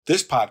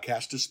This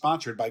podcast is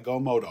sponsored by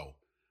GoMoto,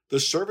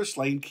 the service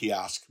lane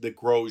kiosk that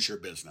grows your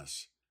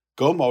business.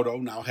 GoMoto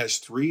now has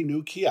 3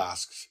 new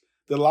kiosks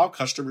that allow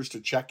customers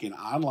to check in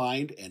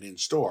online and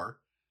in-store,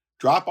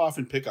 drop off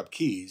and pick up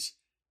keys,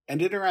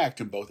 and interact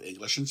in both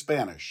English and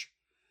Spanish.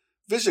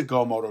 Visit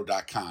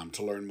GoMoto.com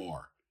to learn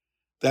more.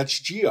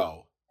 That's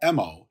GOMOTO.com.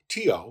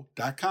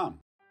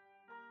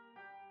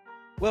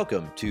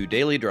 Welcome to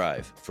Daily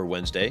Drive for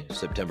Wednesday,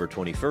 September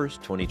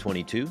 21st,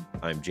 2022.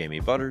 I'm Jamie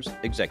Butters,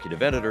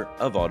 Executive Editor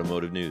of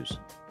Automotive News.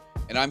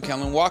 And I'm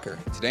Kellen Walker.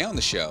 Today on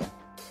the show,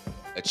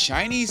 a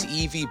Chinese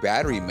EV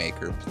battery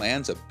maker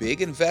plans a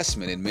big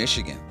investment in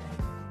Michigan.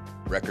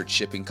 Record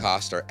shipping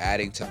costs are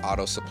adding to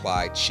auto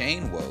supply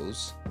chain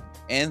woes.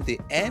 And the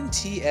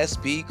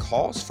NTSB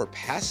calls for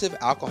passive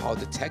alcohol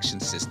detection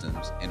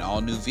systems in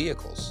all new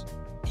vehicles.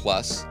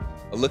 Plus,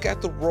 a look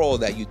at the role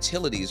that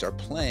utilities are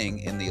playing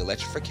in the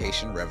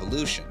electrification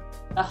revolution.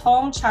 The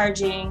home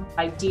charging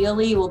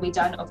ideally will be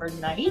done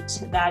overnight.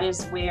 That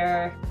is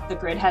where the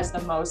grid has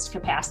the most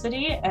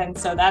capacity. And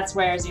so that's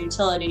where, as a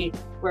utility,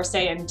 we're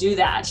saying do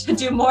that.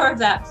 Do more of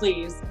that,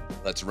 please.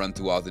 Let's run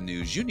through all the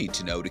news you need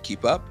to know to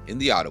keep up in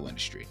the auto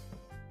industry.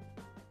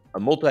 A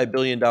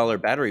multi-billion-dollar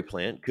battery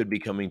plant could be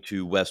coming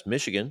to West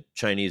Michigan.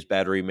 Chinese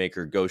battery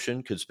maker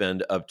Gotion could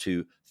spend up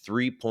to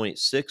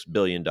 $3.6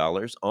 billion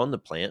on the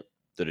plant.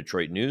 The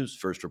Detroit News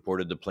first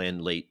reported the plan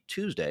late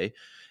Tuesday.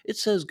 It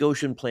says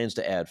Gotion plans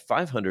to add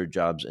 500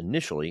 jobs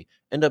initially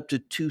and up to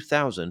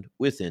 2,000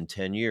 within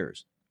 10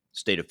 years.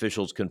 State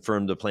officials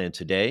confirmed the plan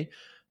today.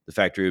 The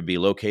factory would be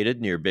located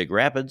near Big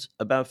Rapids,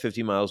 about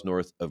 50 miles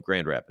north of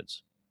Grand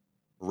Rapids.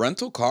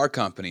 Rental car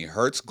company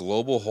Hertz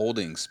Global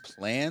Holdings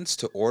plans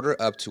to order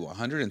up to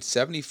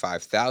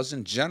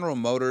 175,000 General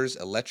Motors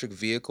electric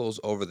vehicles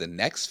over the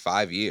next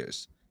 5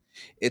 years.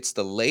 It's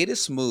the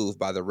latest move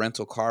by the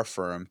rental car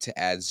firm to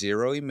add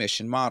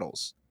zero-emission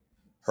models.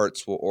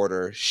 Hertz will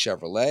order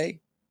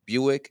Chevrolet,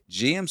 Buick,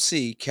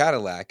 GMC,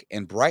 Cadillac,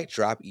 and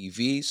BrightDrop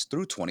EVs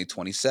through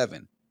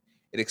 2027.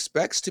 It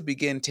expects to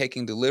begin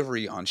taking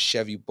delivery on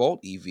Chevy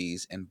Bolt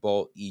EVs and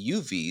Bolt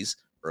EUVs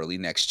early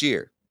next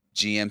year.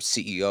 GM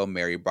CEO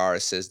Mary Barra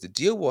says the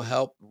deal will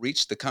help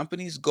reach the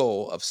company's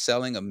goal of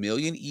selling 1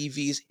 million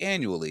EVs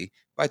annually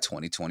by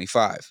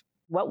 2025.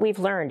 What we've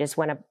learned is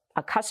when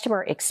a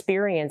customer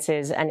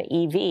experiences an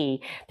EV,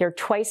 they're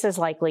twice as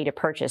likely to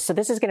purchase. So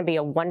this is going to be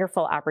a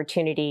wonderful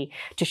opportunity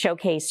to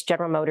showcase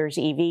General Motors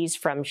EVs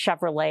from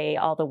Chevrolet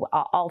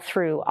all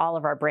through all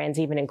of our brands,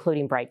 even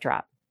including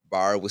BrightDrop.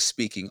 Barra was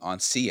speaking on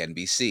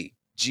CNBC.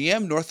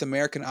 GM North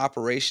American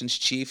Operations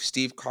Chief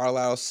Steve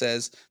Carlisle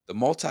says the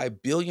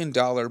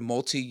multi-billion-dollar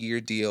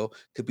multi-year deal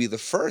could be the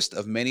first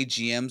of many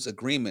GM's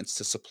agreements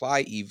to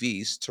supply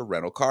EVs to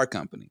rental car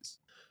companies.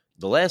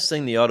 The last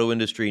thing the auto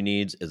industry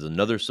needs is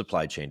another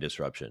supply chain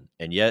disruption.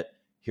 And yet,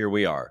 here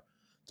we are.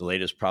 The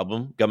latest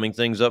problem gumming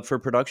things up for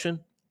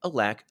production? A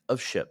lack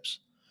of ships.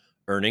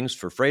 Earnings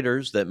for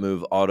freighters that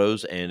move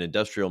autos and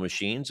industrial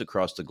machines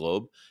across the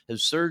globe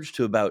have surged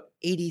to about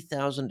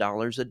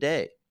 $80,000 a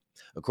day.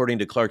 According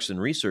to Clarkson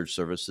Research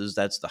Services,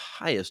 that's the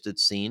highest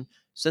it's seen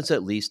since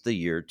at least the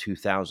year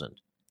 2000.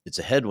 It's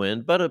a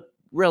headwind, but a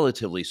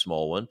relatively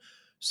small one.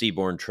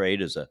 Seaborne trade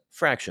is a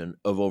fraction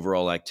of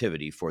overall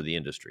activity for the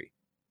industry.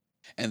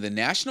 And the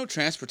National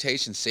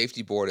Transportation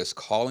Safety Board is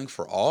calling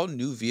for all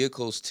new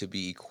vehicles to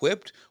be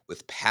equipped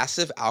with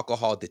passive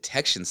alcohol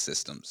detection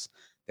systems.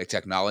 The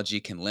technology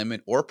can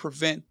limit or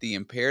prevent the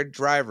impaired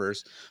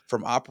drivers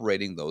from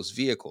operating those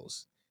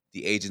vehicles.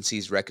 The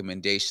agency's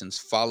recommendations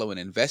follow an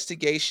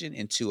investigation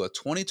into a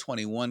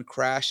 2021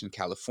 crash in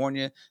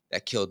California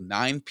that killed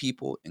 9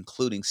 people,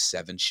 including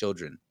 7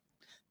 children.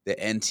 The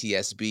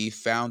NTSB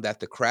found that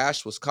the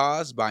crash was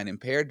caused by an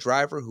impaired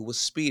driver who was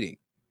speeding.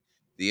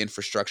 The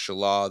infrastructure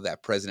law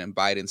that President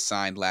Biden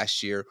signed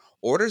last year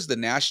orders the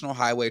National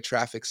Highway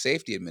Traffic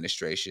Safety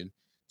Administration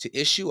to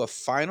issue a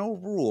final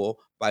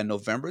rule by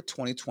November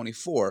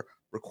 2024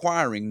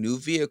 requiring new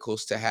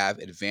vehicles to have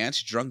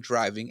advanced drunk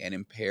driving and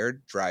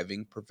impaired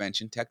driving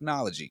prevention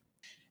technology.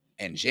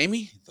 And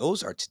Jamie,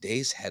 those are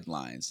today's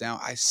headlines. Now,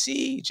 I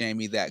see,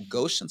 Jamie, that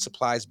Gotion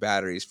supplies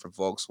batteries for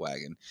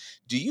Volkswagen.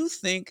 Do you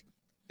think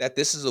that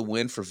this is a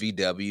win for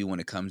VW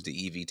when it comes to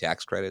EV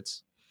tax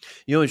credits?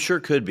 You know, it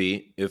sure could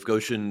be if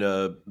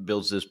Gotion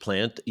builds this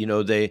plant. You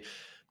know, they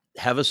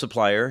have a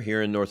supplier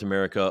here in North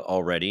America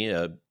already,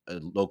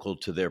 local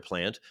to their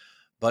plant.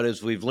 But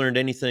as we've learned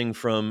anything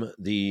from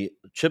the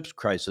chips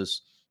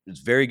crisis, it's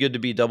very good to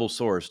be double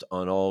sourced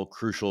on all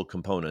crucial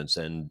components,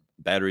 and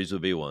batteries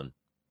would be one.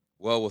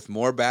 Well, with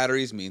more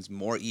batteries means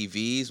more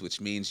EVs,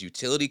 which means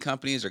utility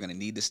companies are going to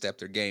need to step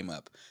their game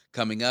up.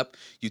 Coming up,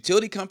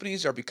 utility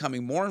companies are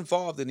becoming more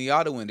involved in the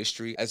auto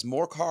industry as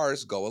more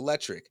cars go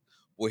electric.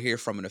 We'll hear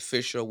from an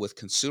official with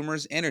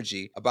Consumers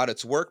Energy about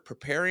its work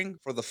preparing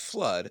for the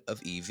flood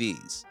of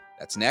EVs.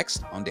 That's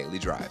next on Daily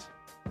Drive.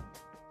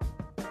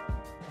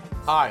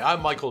 Hi,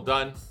 I'm Michael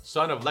Dunn,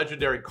 son of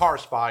legendary car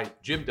spy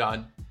Jim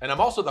Dunn, and I'm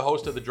also the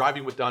host of the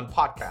Driving with Dunn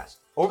podcast.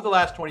 Over the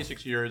last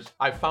 26 years,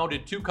 I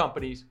founded 2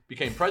 companies,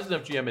 became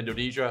president of GM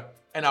Indonesia,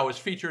 and I was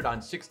featured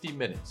on 60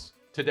 Minutes.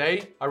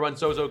 Today, I run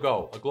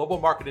ZozoGo, a global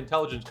market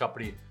intelligence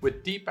company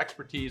with deep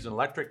expertise in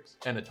electrics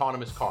and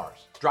autonomous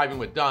cars. Driving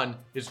with Dunn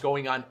is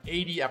going on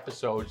 80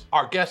 episodes.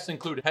 Our guests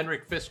include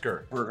Henrik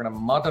Fisker. We're going to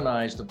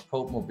modernize the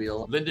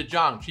Popemobile. Linda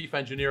Zhang, Chief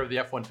Engineer of the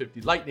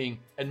F-150 Lightning,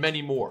 and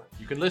many more.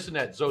 You can listen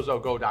at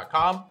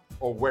zozogo.com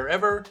or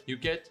wherever you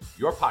get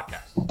your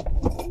podcasts.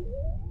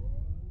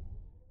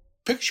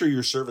 Picture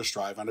your service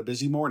drive on a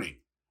busy morning.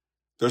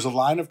 There's a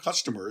line of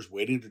customers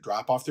waiting to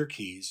drop off their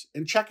keys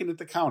and check in at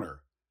the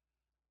counter.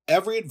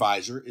 Every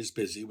advisor is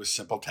busy with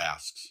simple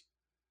tasks.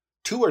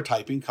 2 are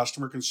typing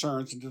customer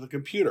concerns into the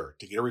computer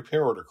to get a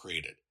repair order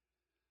created.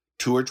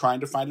 2 are trying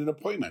to find an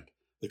appointment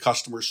the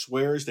customer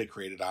swears they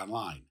created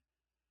online.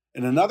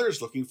 And another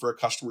is looking for a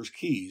customer's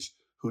keys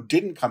who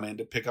didn't come in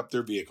to pick up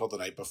their vehicle the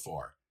night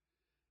before.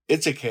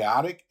 It's a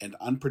chaotic and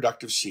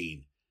unproductive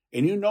scene,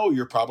 and you know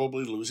you're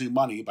probably losing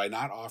money by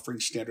not offering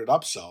standard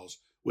upsells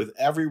with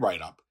every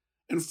write-up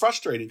and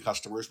frustrating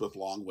customers with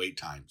long wait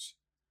times.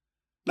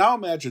 Now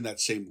imagine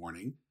that same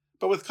morning,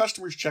 but with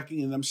customers checking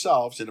in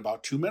themselves in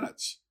about 2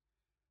 minutes.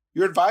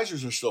 Your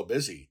advisors are still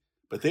busy,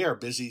 but they are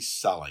busy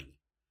selling.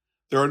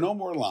 There are no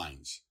more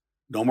lines,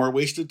 no more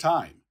wasted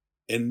time,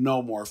 and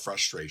no more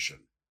frustration.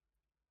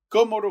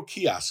 GoMoto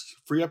kiosks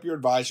free up your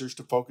advisors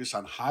to focus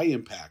on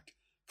high-impact,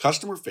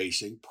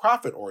 customer-facing,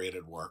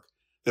 profit-oriented work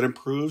that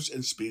improves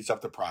and speeds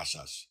up the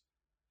process.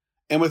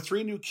 And with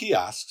 3 new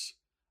kiosks,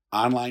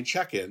 online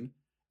check-in,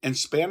 and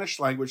Spanish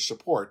language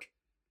support,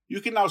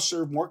 you can now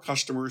serve more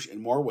customers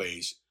in more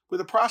ways with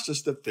a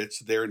process that fits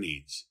their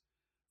needs.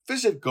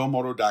 Visit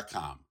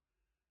gomoto.com.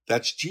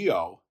 That's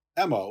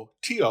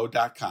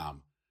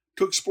GOMOTO.com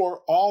to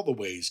explore all the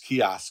ways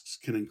kiosks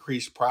can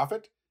increase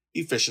profit,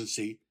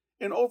 efficiency,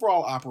 and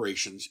overall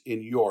operations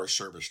in your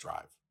service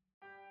drive.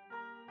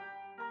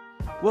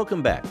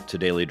 Welcome back to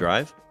Daily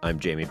Drive. I'm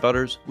Jamie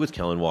Butters with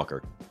Kellen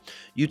Walker.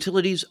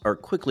 Utilities are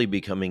quickly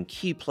becoming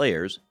key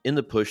players in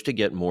the push to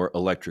get more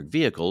electric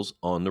vehicles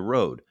on the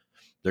road.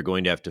 They're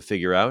going to have to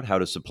figure out how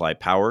to supply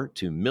power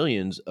to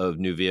millions of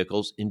new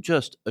vehicles in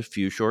just a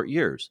few short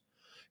years.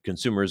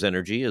 Consumers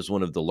Energy is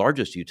one of the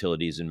largest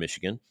utilities in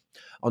Michigan.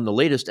 On the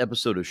latest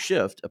episode of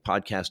Shift, a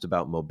podcast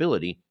about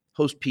mobility,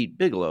 host Pete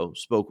Bigelow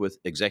spoke with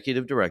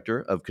Executive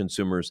Director of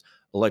Consumers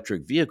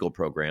Electric Vehicle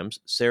Programs,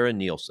 Sarah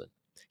Nielsen.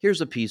 Here's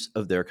a piece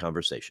of their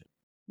conversation.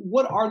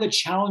 What are the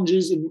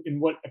challenges in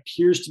what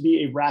appears to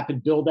be a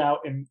rapid build out,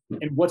 and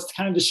what's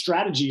kind of the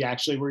strategy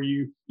actually where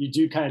you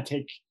do kind of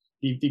take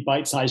the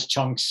bite-sized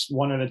chunks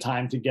one at a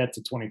time to get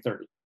to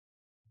 2030?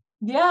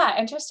 Yeah,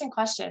 interesting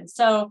question.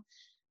 So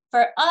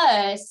for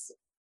us,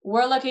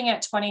 we're looking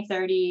at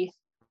 2030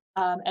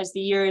 as the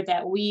year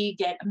that we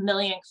get 1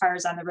 million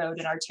cars on the road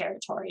in our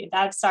territory.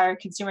 That's our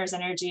Consumers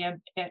Energy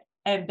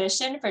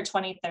ambition for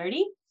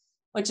 2030,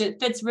 which it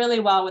fits really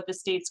well with the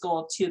state's goal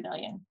of 2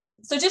 million.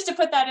 So just to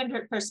put that in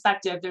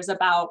perspective, there's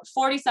about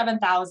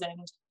 47,000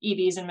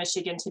 EVs in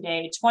Michigan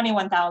today,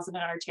 21,000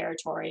 in our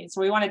territory.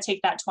 So we want to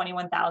take that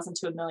 21,000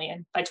 to 1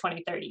 million by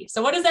 2030.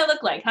 So what does that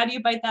look like? How do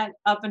you bite that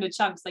up into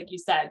chunks, like you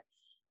said?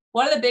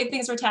 One of the big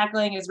things we're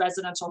tackling is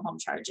residential home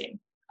charging.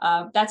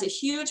 That's a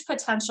huge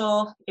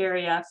potential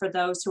area for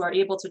those who are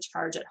able to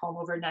charge at home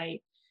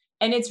overnight.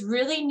 And it's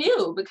really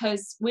new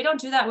because we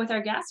don't do that with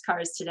our gas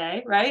cars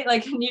today, right?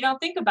 Like, you don't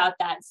think about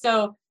that.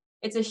 So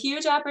it's a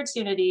huge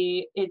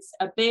opportunity. It's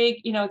a big,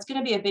 it's going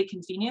to be a big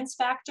convenience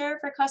factor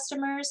for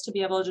customers to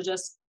be able to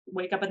just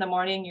wake up in the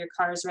morning, your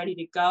car is ready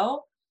to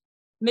go.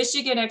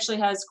 Michigan actually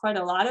has quite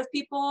a lot of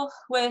people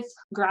with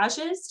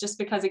garages just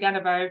because, again,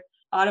 of our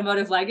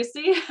automotive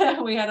legacy.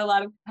 We had a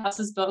lot of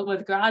houses built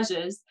with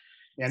garages.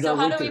 And so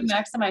how do we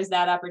maximize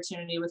that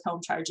opportunity with home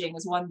charging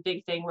is one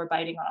big thing we're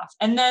biting off.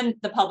 And then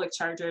the public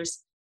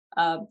chargers.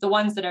 The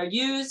ones that are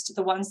used,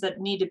 the ones that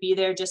need to be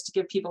there just to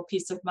give people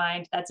peace of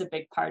mind, that's a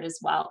big part as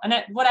well. And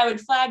what I would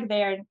flag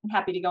there, and I'm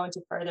happy to go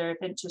into further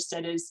if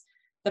interested, is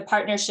the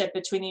partnership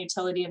between the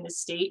utility and the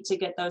state to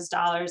get those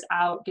dollars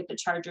out, get the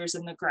chargers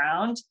in the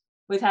ground.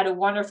 We've had a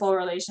wonderful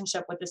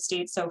relationship with the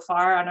state so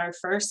far on our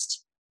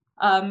first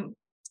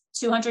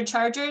 200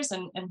 chargers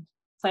and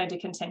plan to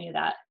continue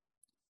that.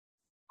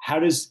 How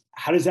does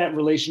that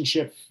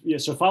relationship,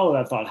 so follow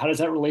that thought, how does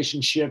that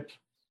relationship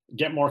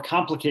get more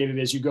complicated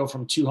as you go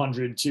from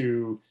 200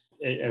 to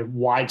a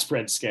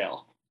widespread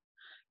scale?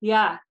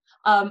 Yeah.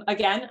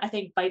 Again, I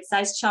think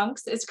bite-sized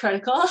chunks is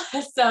critical.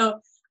 So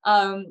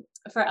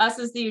for us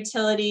as the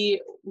utility,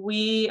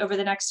 we, over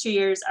the next 2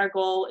 years, our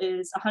goal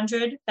is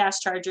 100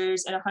 fast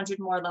chargers and 100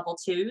 more level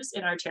 2s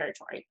in our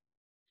territory.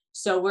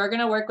 So we're going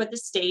to work with the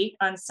state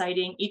on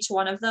siting each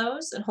one of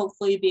those and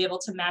hopefully be able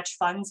to match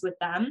funds with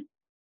them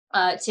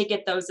to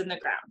get those in the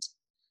ground.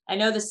 I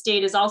know the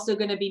state is also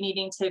going to be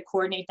needing to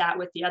coordinate that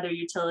with the other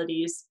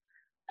utilities.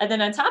 And then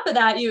on top of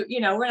that,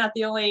 we're not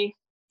the only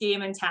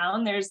game in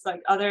town. There's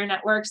like other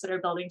networks that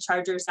are building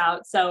chargers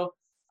out. So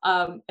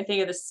I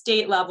think at the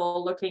state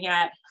level, looking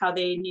at how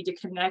they need to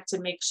connect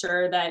and make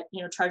sure that,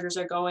 chargers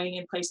are going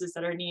in places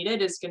that are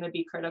needed is going to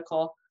be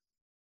critical.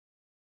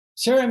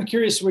 Sarah, I'm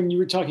curious, when you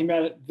were talking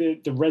about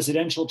the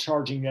residential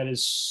charging that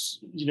is,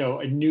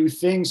 a new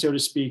thing, so to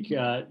speak,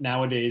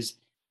 nowadays,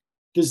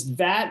 Does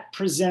that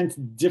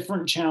present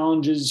different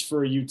challenges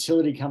for a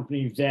utility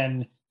company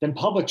than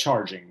public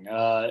charging,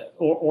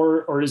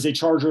 or is a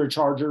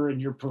charger,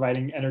 and you're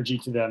providing energy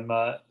to them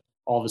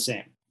all the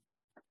same?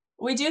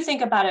 We do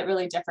think about it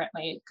really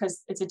differently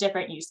because it's a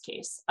different use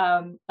case.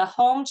 The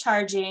home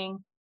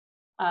charging,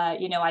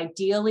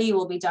 ideally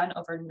will be done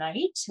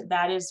overnight.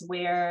 That is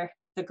where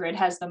the grid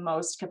has the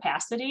most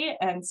capacity.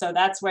 And so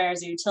that's where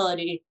as a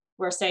utility,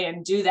 we're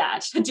saying, do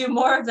that, do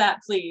more of that,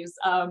 please.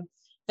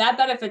 That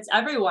benefits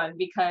everyone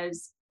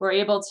because we're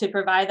able to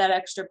provide that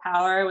extra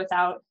power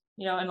without,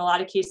 in a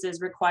lot of cases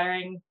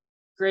requiring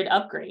grid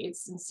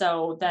upgrades. And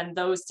so then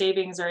those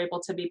savings are able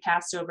to be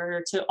passed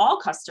over to all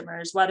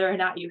customers, whether or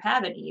not you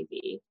have an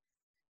EV.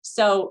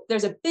 So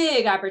there's a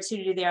big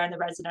opportunity there on the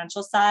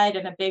residential side,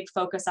 and a big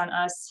focus on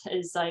us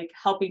is like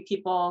helping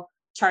people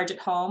charge at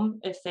home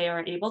if they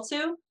are able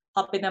to,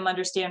 helping them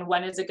understand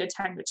when is a good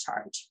time to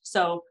charge.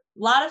 So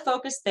a lot of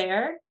focus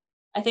there.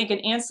 I think an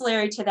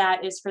ancillary to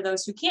that is for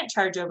those who can't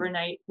charge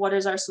overnight, what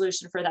is our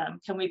solution for them?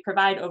 Can we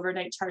provide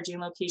overnight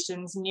charging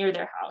locations near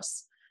their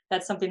house?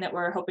 That's something that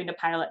we're hoping to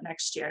pilot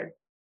next year.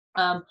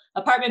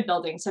 Apartment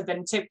buildings have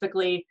been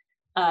typically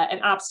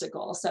an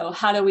obstacle. So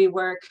how do we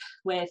work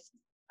with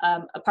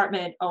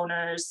apartment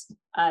owners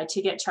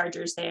to get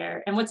chargers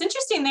there? And what's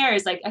interesting there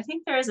is I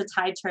think there is a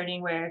tide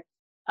turning where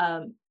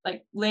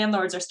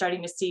landlords are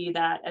starting to see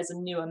that as a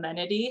new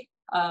amenity.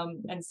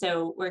 And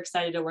so we're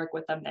excited to work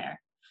with them there.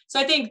 So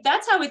I think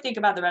that's how we think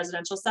about the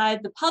residential side.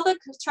 The public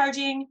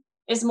charging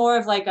is more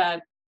of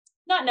not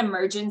an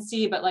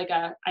emergency, but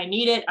I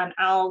need it, I'm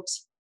out,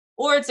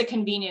 or it's a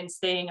convenience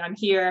thing. I'm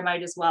here, I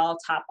might as well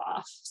top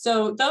off.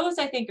 So those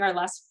I think are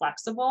less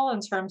flexible in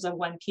terms of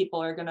when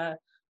people are gonna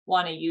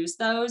want to use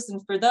those.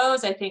 And for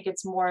those, I think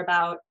it's more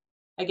about,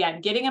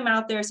 again, getting them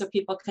out there so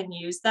people can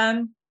use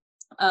them,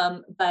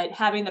 but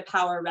having the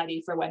power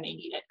ready for when they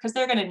need it, because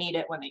they're gonna need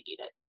it when they need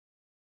it.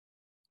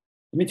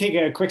 Let me take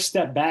a quick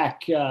step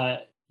back.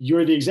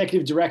 You're the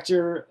executive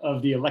director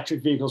of the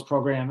electric vehicles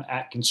program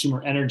at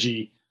Consumer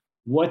Energy.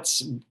 What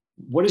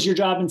does your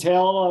job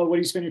entail? What do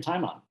you spend your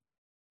time on?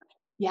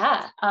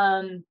 Yeah,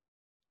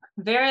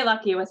 very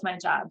lucky with my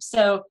job.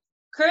 So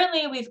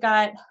currently we've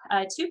got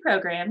 2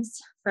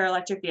 programs for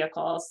electric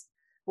vehicles.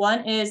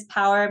 One is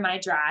Power My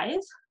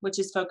Drive, which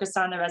is focused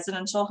on the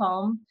residential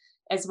home,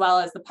 as well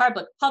as the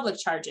public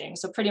charging.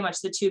 So pretty much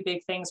the 2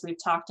 big things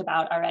we've talked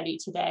about already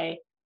today.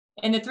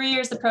 In the 3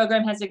 years the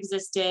program has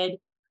existed,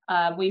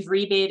 we've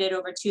rebated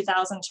over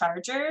 2,000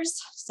 chargers.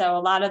 So a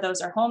lot of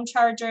those are home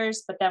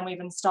chargers, but then we've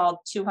installed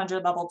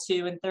 200 level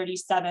 2 and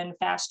 37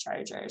 fast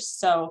chargers.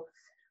 So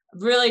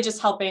really just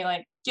helping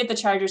get the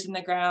chargers in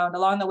the ground.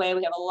 Along the way,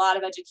 we have a lot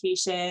of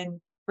education,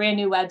 brand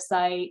new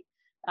website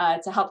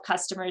to help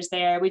customers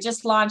there. We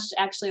just launched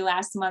actually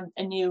last month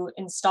a new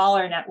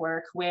installer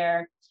network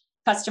where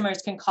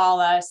customers can call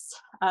us.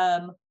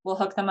 We'll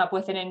hook them up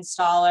with an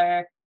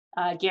installer,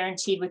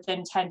 guaranteed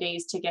within 10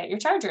 days to get your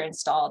charger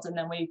installed. And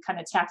then we kind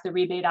of tack the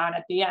rebate on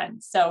at the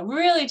end. So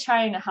really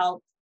trying to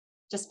help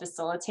just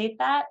facilitate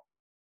that.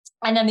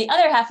 And then the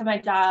other half of my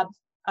job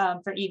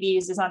for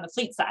EVs is on the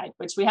fleet side,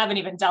 which we haven't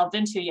even delved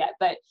into yet,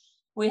 but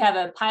we have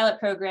a pilot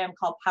program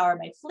called Power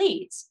My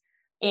Fleet.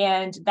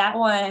 And that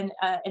one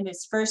in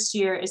this first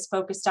year is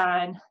focused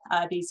on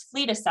these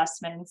fleet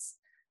assessments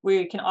where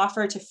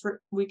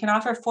we can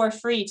offer for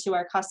free to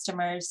our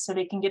customers so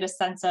they can get a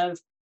sense of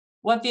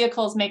what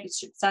vehicles make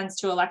sense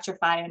to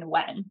electrify and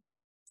when.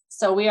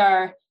 So we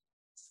are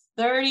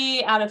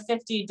 30 out of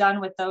 50 done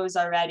with those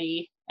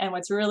already. And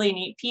what's really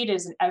neat, Pete,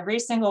 is in every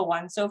single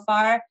one so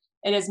far,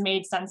 it has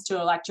made sense to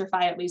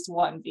electrify at least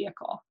one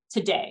vehicle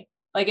today.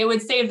 It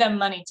would save them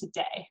money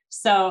today.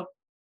 So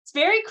it's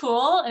very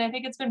cool. And I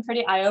think it's been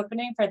pretty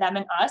eye-opening for them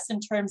and us in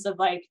terms of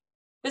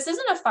this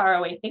isn't a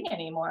faraway thing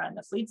anymore on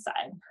the fleet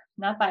side,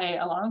 not by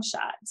a long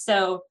shot.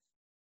 So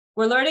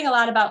we're learning a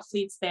lot about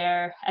fleets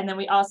there. And then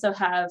we also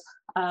have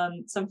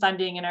some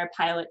funding in our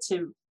pilot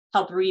to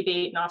help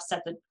rebate and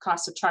offset the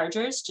cost of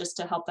chargers, just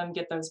to help them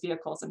get those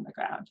vehicles in the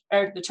ground,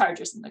 or the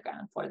chargers in the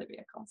ground for the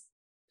vehicles.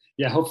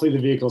 Yeah, hopefully the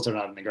vehicles are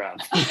not in the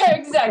ground.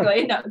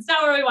 Exactly. No, it's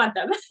not where we want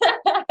them.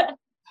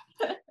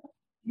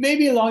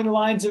 Maybe along the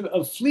lines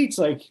of fleets,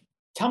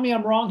 tell me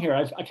I'm wrong here.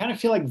 I kind of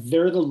feel like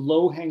they're the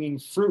low-hanging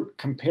fruit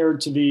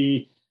compared to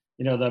the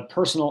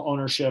personal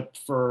ownership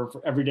for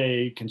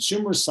everyday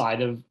consumer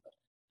side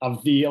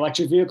of the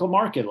electric vehicle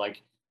market.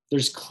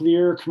 There's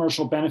clear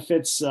commercial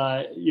benefits,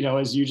 as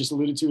you just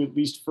alluded to, at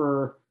least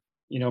for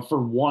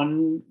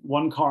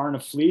one car in a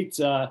fleet.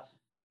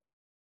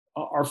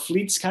 Are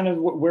fleets kind of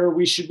where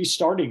we should be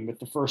starting with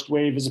the first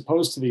wave as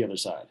opposed to the other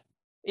side?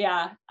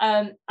 Yeah,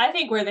 I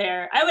think we're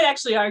there. I would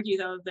actually argue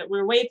though that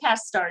we're way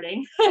past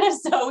starting.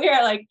 So we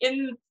are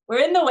we're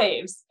in the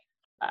waves.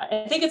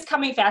 I think it's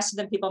coming faster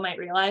than people might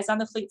realize on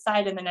the fleet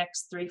side in the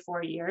next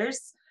 3-4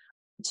 years.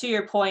 To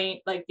your point,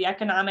 the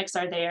economics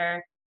are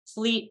there.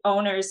 Fleet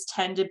owners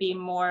tend to be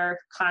more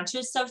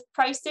conscious of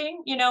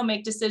pricing,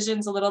 make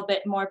decisions a little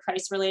bit more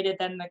price related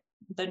than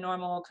the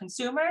normal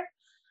consumer.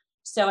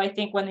 So I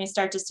think when they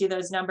start to see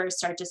those numbers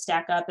start to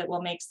stack up, it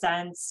will make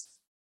sense.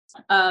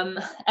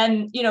 And,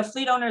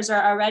 fleet owners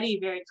are already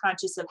very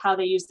conscious of how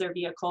they use their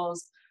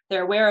vehicles.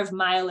 They're aware of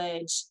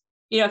mileage.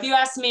 If you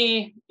asked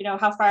me,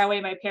 how far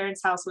away my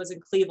parents' house was in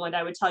Cleveland,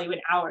 I would tell you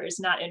in hours,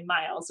 not in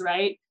miles,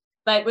 right?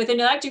 But with an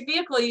electric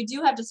vehicle, you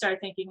do have to start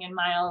thinking in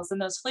miles, and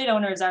those fleet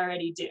owners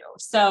already do.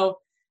 So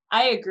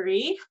I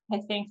agree. I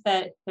think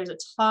that there's a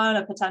ton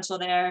of potential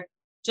there.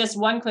 Just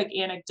one quick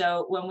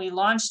anecdote, when we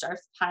launched our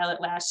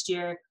pilot last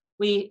year,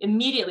 we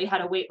immediately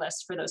had a wait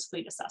list for those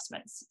fleet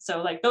assessments.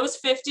 So like those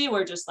 50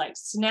 were just like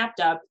snapped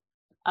up.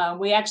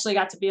 We actually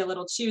got to be a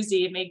little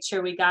choosy and make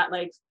sure we got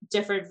like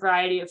different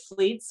variety of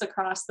fleets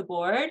across the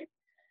board.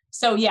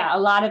 So yeah, a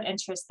lot of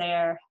interest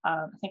there.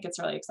 I think it's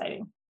really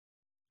exciting.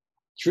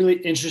 It's really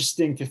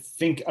interesting to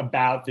think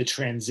about the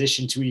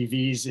transition to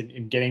EVs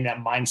and getting that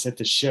mindset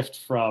to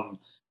shift from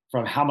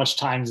how much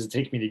time does it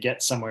take me to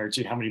get somewhere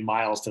to how many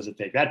miles does it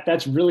take.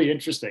 That's really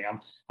interesting. I'm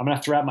gonna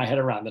have to wrap my head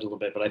around that a little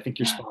bit, but I think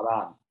you're spot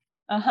on.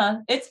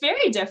 It's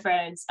very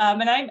different.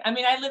 And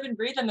I live and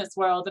breathe in this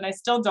world, and I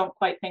still don't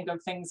quite think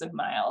of things in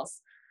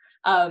miles,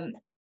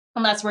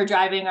 unless we're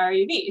driving our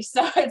EV.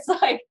 So it's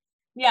like,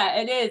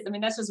 yeah, it is. I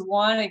mean, that's just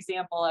one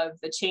example of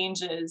the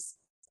changes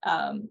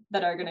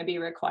that are going to be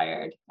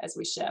required as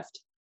we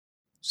shift.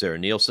 Sarah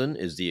Nielsen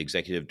is the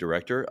Executive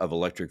Director of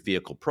Electric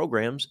Vehicle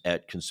Programs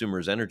at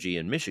Consumers Energy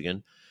in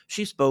Michigan.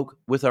 She spoke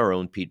with our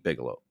own Pete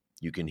Bigelow.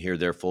 You can hear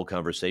their full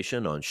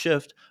conversation on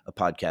Shift, a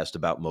podcast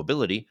about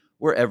mobility,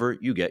 wherever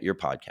you get your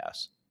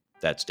podcasts.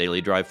 That's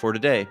Daily Drive for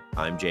today.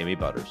 I'm Jamie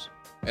Butters.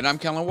 And I'm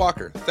Kellen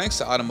Walker. Thanks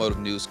to Automotive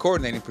News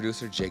coordinating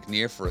producer Jake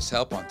Neer for his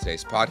help on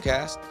today's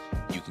podcast.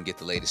 You can get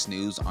the latest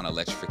news on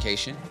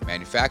electrification,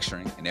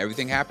 manufacturing, and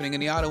everything happening in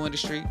the auto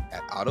industry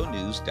at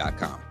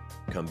autonews.com.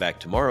 Come back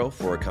tomorrow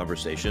for a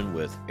conversation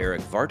with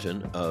Eric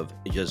Vartan of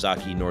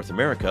Yazaki North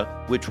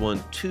America, which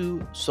won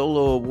 2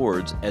 solo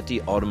awards at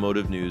the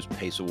Automotive News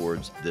PACE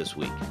Awards this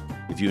week.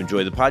 If you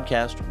enjoy the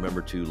podcast,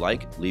 remember to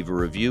like, leave a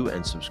review,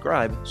 and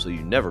subscribe so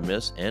you never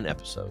miss an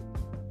episode.